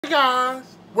Hey guys,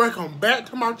 welcome back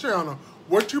to my channel.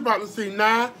 What you about to see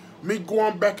now, me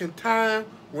going back in time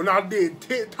when I did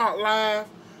TikTok live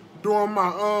doing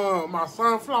my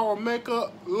sunflower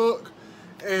makeup look,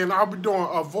 and I'll be doing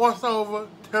a voiceover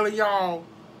telling y'all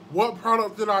what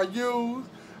products did I use.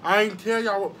 I ain't tell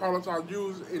y'all what products I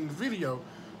used in the video.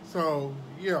 So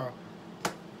yeah.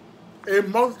 It's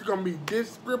mostly gonna be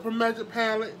this Script of Magic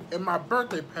palette and my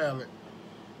birthday palette.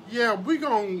 We're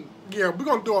gonna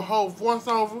do a whole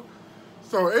voiceover.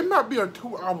 So it might be a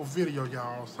 2-hour video,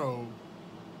 y'all. So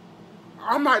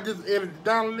I might just edit it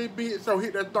down a little bit. So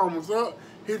hit that thumbs up,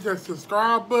 hit that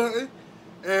subscribe button,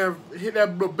 and hit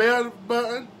that bell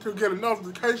button to get a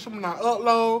notification when I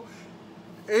upload.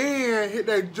 And hit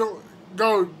that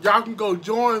y'all can go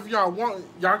join if y'all want.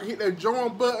 Y'all can hit that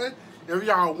join button if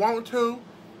y'all want to.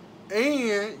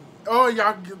 And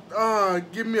y'all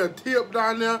give me a tip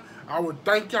down there. I would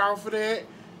thank y'all for that.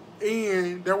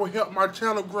 And that will help my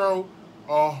channel grow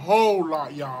a whole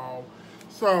lot, y'all.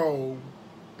 So,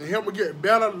 and help me get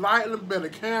better lighting, better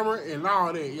camera, and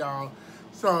all that, y'all.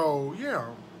 So, yeah.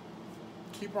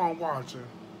 Keep on watching.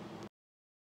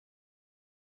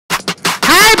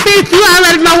 Hey, bitch, you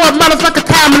already know what motherfucking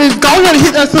time it is. Go ahead and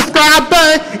hit that subscribe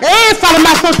button. And follow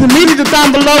my social media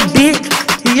down below, bitch.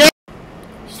 Yeah.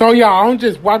 So, y'all, I'm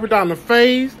just wiping down the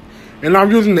face. And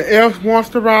I'm using the Elf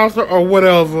moisturizer or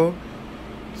whatever.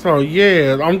 So,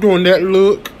 yeah, I'm doing that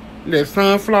look. That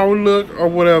sunflower look or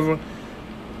whatever.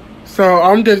 So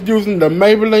I'm just using the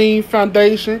Maybelline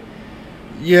foundation.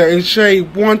 Yeah, in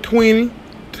shade 120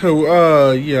 to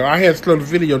I had to slow the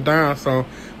video down so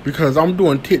because I'm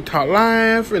doing TikTok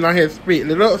live and I had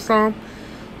speeded it up some.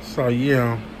 So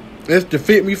yeah. It's the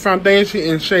Fit Me foundation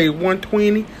in shade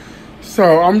 120.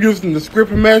 So I'm using the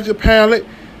Script of Magic palette.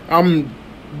 I'm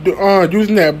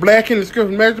using that black in the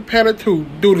Script of Magic palette to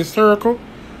do the circle.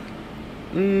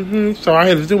 So I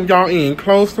had to zoom y'all in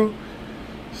closer.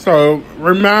 So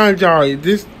remind y'all,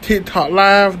 this TikTok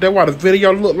live, that's why the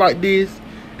video look like this.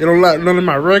 It don't like none of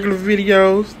my regular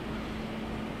videos.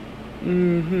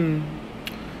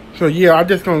 So yeah, I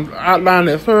just gonna outline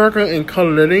that circle and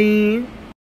color it in.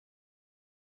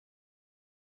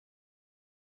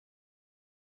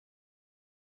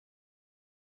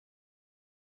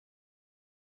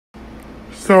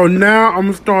 So now I'm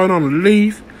gonna start on the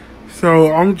leaf.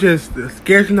 So I'm just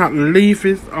sketching out the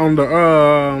leaves on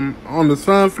the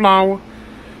sunflower.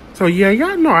 So yeah,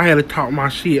 y'all know I had to talk my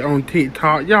shit on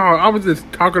TikTok. Y'all, I was just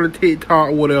talking to TikTok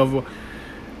or whatever.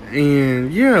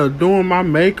 And yeah, doing my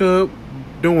makeup,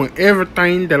 doing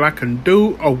everything that I can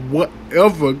do or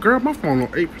whatever. Girl, my phone on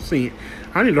 8%.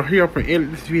 I need to hurry up and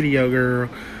edit this video, girl.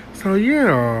 So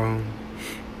yeah.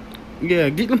 Yeah,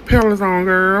 get them pellets on,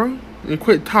 girl. And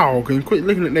quit talking. Quit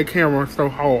looking at that camera so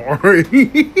hard. Girl,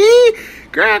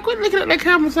 quit looking at that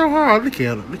camera so hard. Look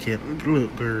at it. Look at it.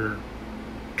 Look, girl.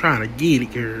 Trying to get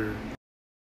it, girl.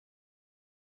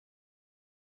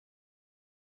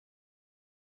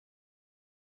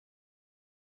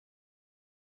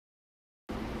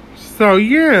 So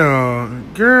yeah,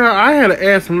 girl, I had to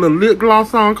add some little lip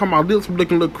gloss on cause my lips were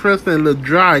looking a little crusty and a little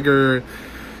dry, girl.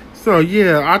 So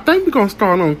yeah, I think we're gonna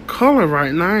start on color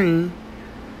right now.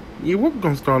 Yeah, what we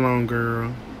gonna start on,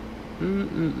 girl?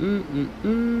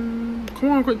 Come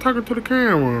on, quit talking to the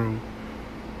camera.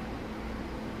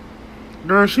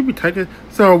 Girl, she be taking.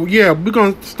 So yeah, we're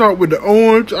gonna start with the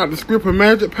orange out the Script of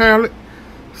Magic palette.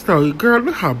 So girl,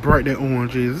 look how bright that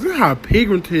orange is. Look how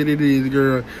pigmented it is,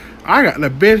 girl. I got the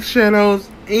best shadows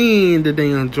in the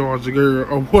damn Georgia, girl,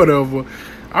 or whatever.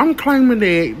 I'm claiming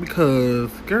that because,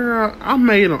 girl, I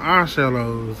made them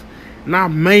eyeshadows. And I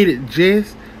made it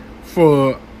just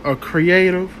for a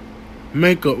creative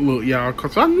makeup look, y'all.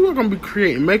 Because I knew I was going to be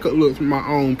creating makeup looks with my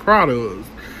own products.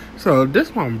 So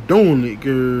that's why I'm doing it,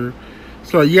 girl.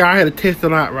 So, yeah, I had to test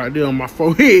it out right there on my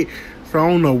forehead. So I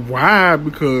don't know why,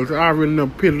 because I already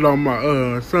done put it on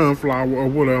my sunflower or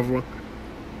whatever.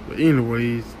 But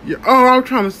anyways, yeah. Oh, I was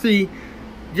trying to see,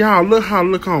 y'all, look how I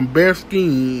look on bare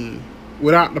skin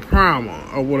without the primer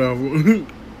or whatever.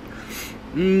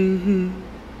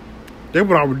 That's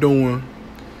what I was doing.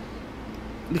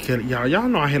 Look at it, y'all. Y'all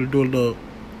know I had to do a little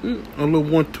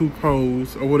 1-2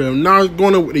 pose or whatever. Now it's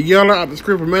going up with the yellow out the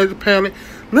Script of Magic palette.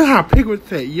 Look how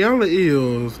pigmented yellow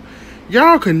is.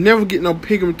 Y'all can never get no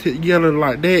pigmented yellow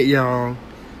like that, y'all.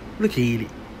 Look at it.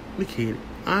 Look at it.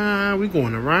 We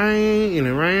going around and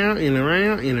around and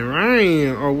around and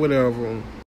around or whatever.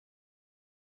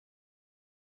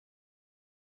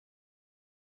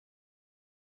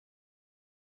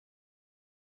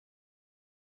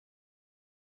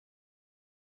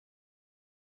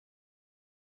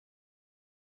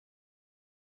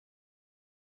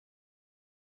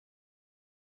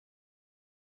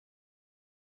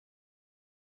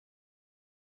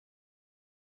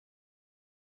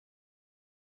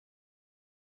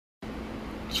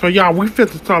 So y'all, we fit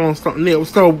to start on something else.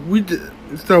 So we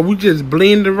just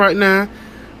blending right now.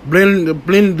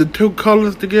 Blending the two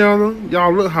colors together.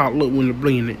 Y'all look how it look when you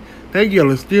blend it. That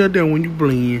yellow still there when you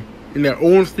blend. And that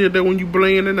orange still there when you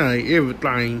blend and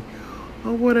everything.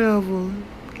 Or whatever.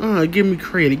 Give me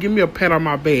credit. Give me a pat on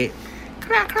my back.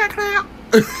 Clap, clap, clap.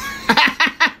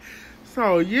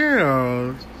 So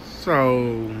yeah.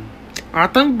 So I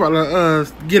think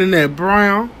about getting that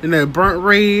brown and that burnt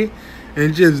red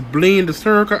and just blend the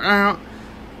circle out.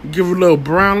 Give it a little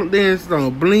brown up there and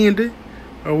start blending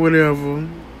or whatever.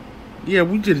 Yeah,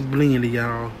 we just blended,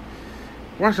 y'all.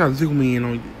 Watch how I zoom in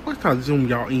on you. Watch how I zoom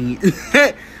y'all in.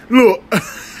 Look.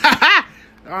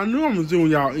 I knew I'm gonna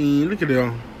zoom y'all in. Look at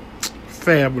that.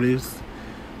 Fabulous.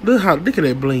 Look at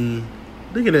that blend.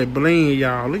 Look at that blend,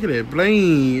 y'all. Look at that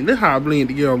blend. Look how I blend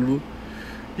together.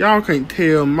 Y'all can't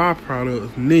tell my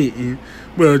product's knitting.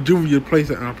 Well, Juvia's Place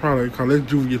is our product because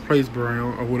that's Juvia's Place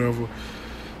brown or whatever.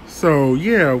 So,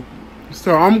 yeah.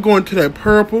 So, I'm going to that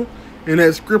purple and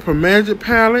that Script of Magic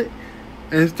palette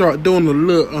and start doing the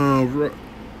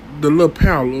little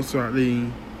palettes right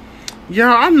there.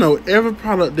 Y'all, I know every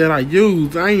product that I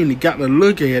use. I ain't even got to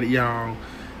look at it, y'all.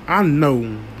 I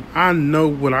know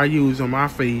what I use on my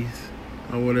face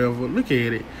or whatever. Look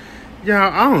at it.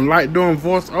 Y'all, I don't like doing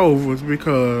voiceovers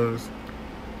because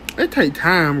it take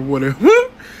time or whatever.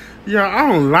 Y'all, I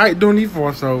don't like doing these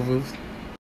voiceovers.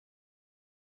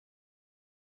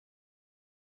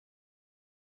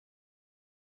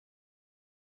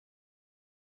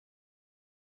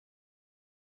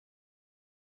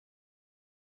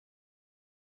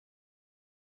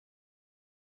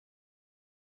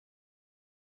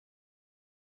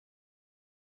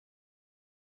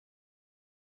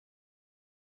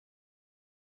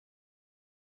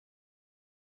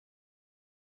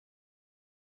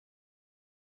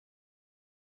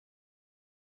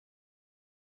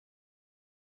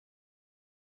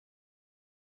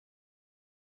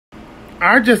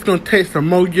 I just gonna take some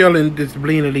more yellow and just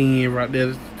blend it in right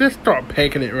there. Just start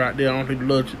packing it right there on the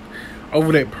lunch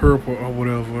over that purple or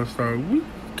whatever. So we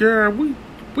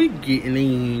getting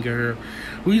in, girl.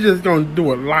 We just gonna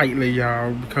do it lightly,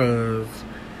 y'all, because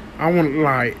I want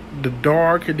like the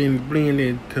dark and then blend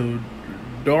into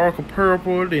darker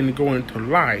purple, then go into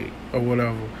light or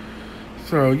whatever.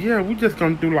 So yeah, we just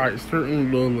gonna do like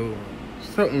certain little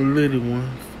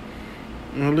ones.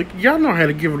 Look, y'all know how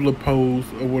to give it a little pose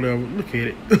or whatever. Look at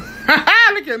it.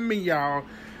 Look at me, y'all.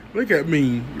 Look at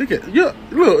me. Look,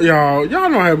 y'all. Y'all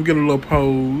know how to get a little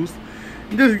pose.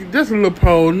 Just a little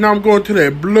pose. Now I'm going to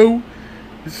that blue.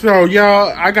 So,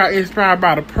 y'all, I got inspired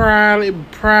by the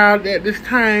Pride at this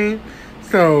time.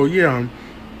 So, yeah.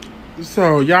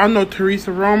 So, y'all know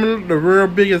Teresa Roman, the real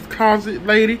biggest closet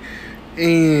lady.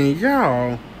 And,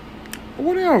 y'all,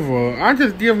 whatever. I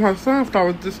just give her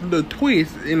sunflower just a little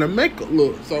twist in the makeup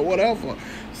look. So, whatever.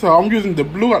 So, I'm using the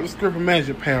blue out the Script of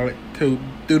Magic palette to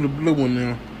do the blue one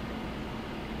now.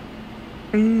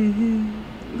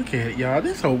 Look at it, y'all.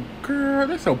 That's so, girl,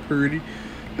 that's so pretty.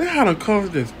 Look how the colors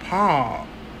just pop.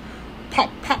 Pop,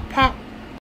 pop, pop.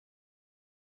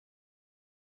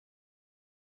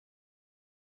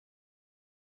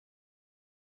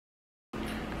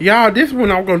 Y'all, this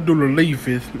one I'm gonna do the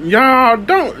leafies. Y'all,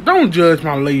 don't judge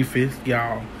my leafies,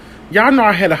 y'all. Y'all know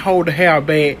I had to hold the hair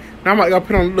back. Now I'm like gonna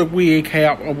put on a little wig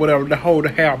cap or whatever to hold the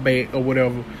hair back or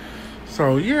whatever.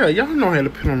 So yeah, y'all know I had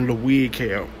to put on a little wig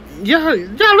cap. Y'all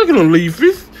look at the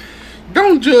leafies.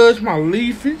 Don't judge my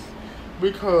leafies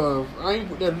because I ain't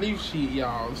with that leaf shit,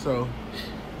 y'all. So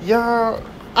y'all,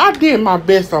 I did my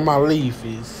best on my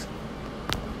leafies.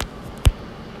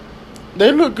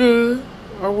 They look good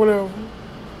or whatever.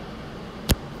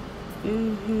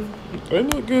 They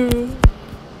look good.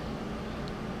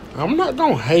 I'm not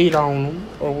gonna hate on them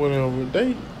or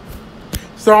whatever.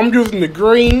 So I'm using the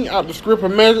green out the Script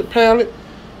of Magic palette.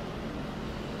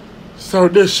 So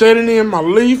just shading in my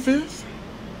leafies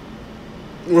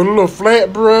with a little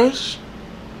flat brush.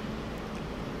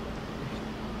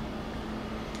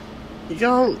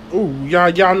 Y'all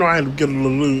know I had to get a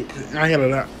little look. I had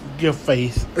to give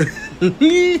face.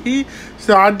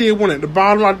 So I did one at the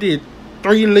bottom. I did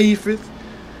 3 leafies.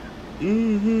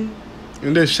 And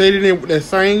then shaded in with that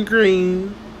same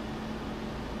green.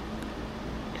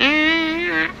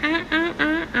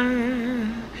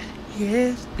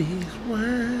 Yes, bitch,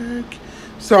 work.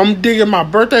 So I'm digging my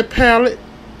birthday palette.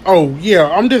 Oh, yeah.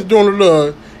 I'm just doing a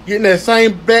little, getting that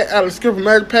same back out of the Script of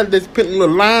Magic palette, just putting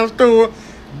little lines through it.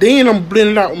 Then I'm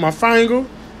blending it out with my finger.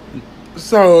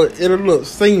 So it'll look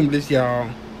seamless, y'all.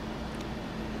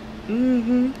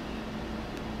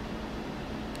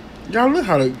 Y'all look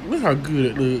how good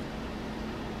it look.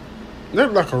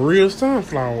 Look like a real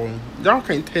sunflower. Y'all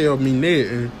can't tell me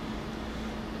nothing.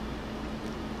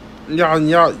 Y'all,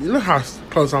 look how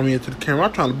close I'm into the camera.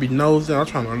 I'm trying to be nosy. I'm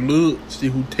trying to look, see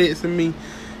who texting me.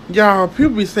 Y'all,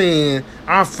 people be saying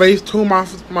I Facetune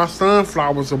my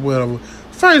sunflowers or whatever.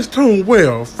 Facetune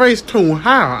well. Facetune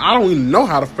how? I don't even know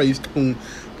how to Facetune.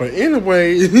 But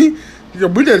anyway, we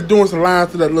just doing some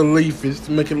lines to that little leafage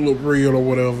to make it look real or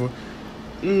whatever.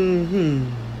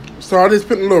 So I just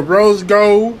put a little rose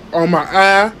gold on my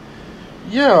eye.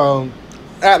 Yeah.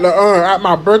 At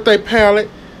my birthday palette.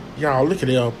 Y'all, look at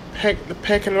it. Pack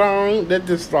it on. That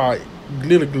just like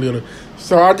glitter.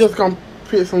 So I just gonna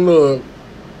put some little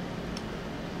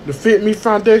the Fit Me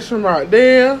foundation right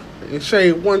there and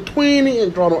shade 120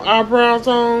 and draw the eyebrows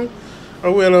on.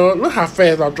 Oh well, look how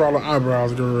fast I draw the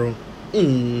eyebrows, girl.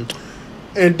 And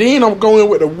then I'm going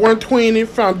with the 120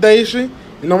 foundation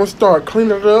and I'm gonna start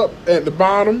cleaning it up at the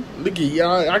bottom. Look at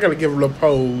y'all, I gotta give a little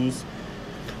pose.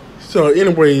 So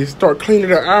anyways, start cleaning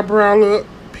the eyebrow up,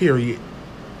 period.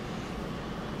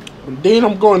 And then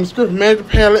I'm going to Script Magic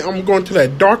palette. I'm going to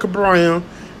that darker brown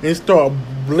and start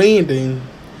blending.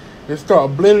 And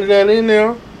start blending that in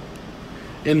there.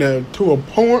 To a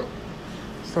point.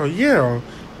 So yeah.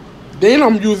 Then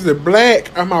I'm using the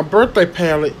black on my birthday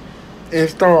palette. And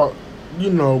start,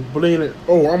 blending.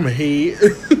 Oh, I'm ahead.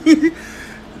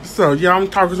 So yeah, I'm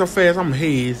talking so fast, I'm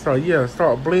ahead. So yeah,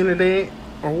 start blending that.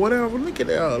 Or whatever. Look at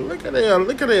that.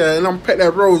 And I'm pack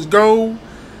that rose gold.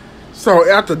 So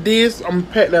after this, I'm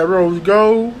gonna pack that rose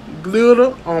gold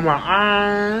glitter on my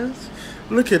eyes.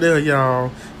 Look at that,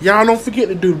 y'all. Y'all don't forget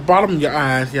to do the bottom of your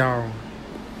eyes, y'all.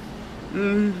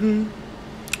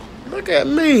 Look at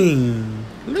me.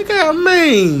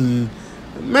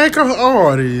 Makeup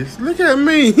artist. Look at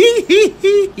me.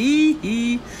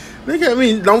 Look at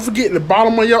me. Don't forget the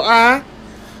bottom of your eye.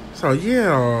 So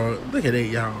yeah, look at that,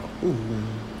 y'all. Ooh.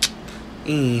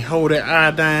 And hold that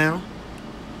eye down.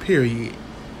 Period.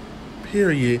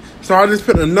 So I just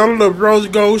put another little rose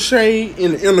gold shade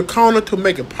in the corner to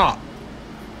make it pop.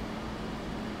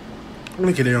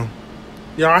 Look at them.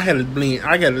 Y'all, I had to blend.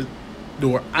 I got to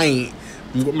do it. I ain't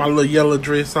with my little yellow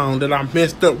dress on that I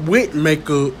messed up with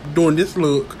makeup doing this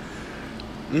look.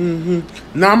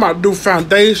 Now I'm about to do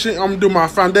foundation. I'm going to do my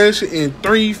foundation in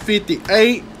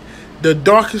 358. The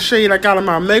darkest shade I got in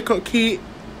my makeup kit.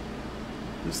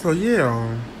 So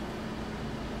yeah.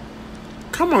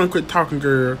 Come on, quit talking,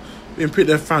 girl. And put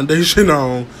that foundation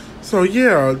on. So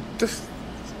yeah, just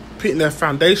putting that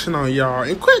foundation on, y'all.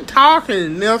 And quit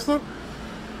talking, Nelson.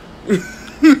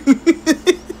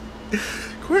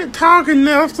 Quit talking,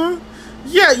 Nelson.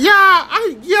 Yeah,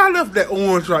 I left that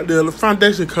orange right there. The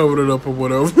foundation covered it up or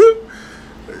whatever.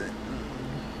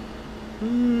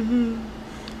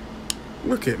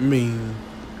 Look at me.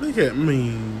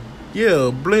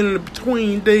 Yeah, blending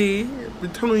between there.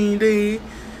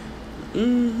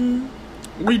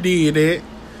 We did that.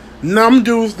 Now I'm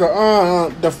using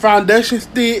the foundation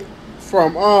stick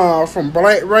from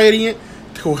Black Radiant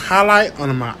to highlight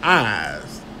under my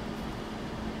eyes.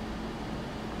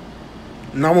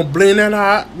 Now I'm gonna blend that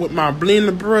out with my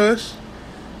blender brush.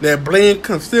 That blend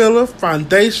concealer,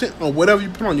 foundation, or whatever you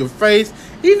put on your face.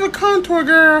 Even contour,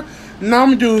 girl. Now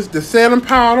I'm gonna use the setting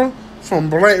powder from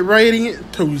Black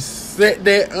Radiant to set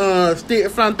that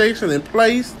stick foundation in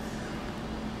place.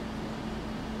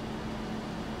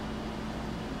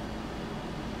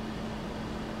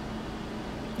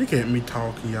 Look at me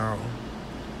talking, y'all.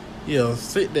 Yeah,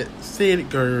 set it,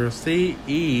 girl. Set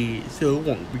it. So it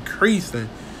won't be creasing.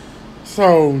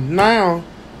 So now,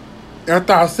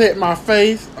 after I set my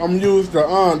face, I'm using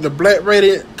the Black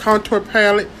Radiant contour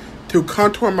palette to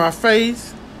contour my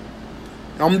face.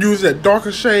 I'm using that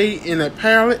darker shade in that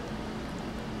palette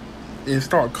and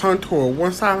start contour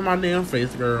one side of my damn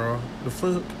face, girl. The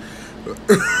fuck?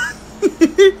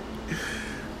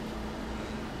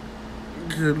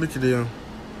 Good, look at them.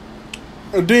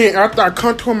 And then after I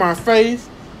contour my face,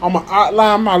 I'm gonna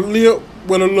outline my lip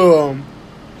with a little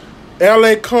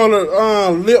LA colored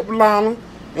lip liner,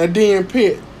 and then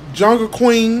put Jungle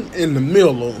Queen in the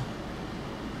middle.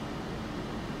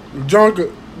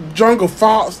 Jungle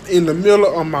Fox in the middle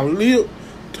of my lip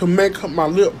to make my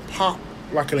lip pop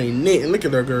like it ain't nothing. Look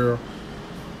at that, girl.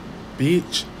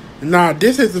 Bitch. Now,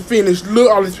 this is the finished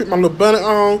look. I just put my little bunny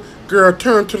on. Girl,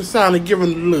 turn to the side and give them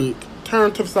the look.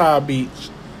 Turn to the side, bitch.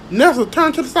 Nelson,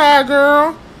 turn to the side,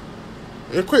 girl.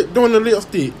 And quit doing the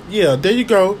lipstick. Yeah, there you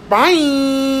go. Bye.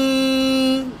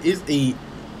 It's it.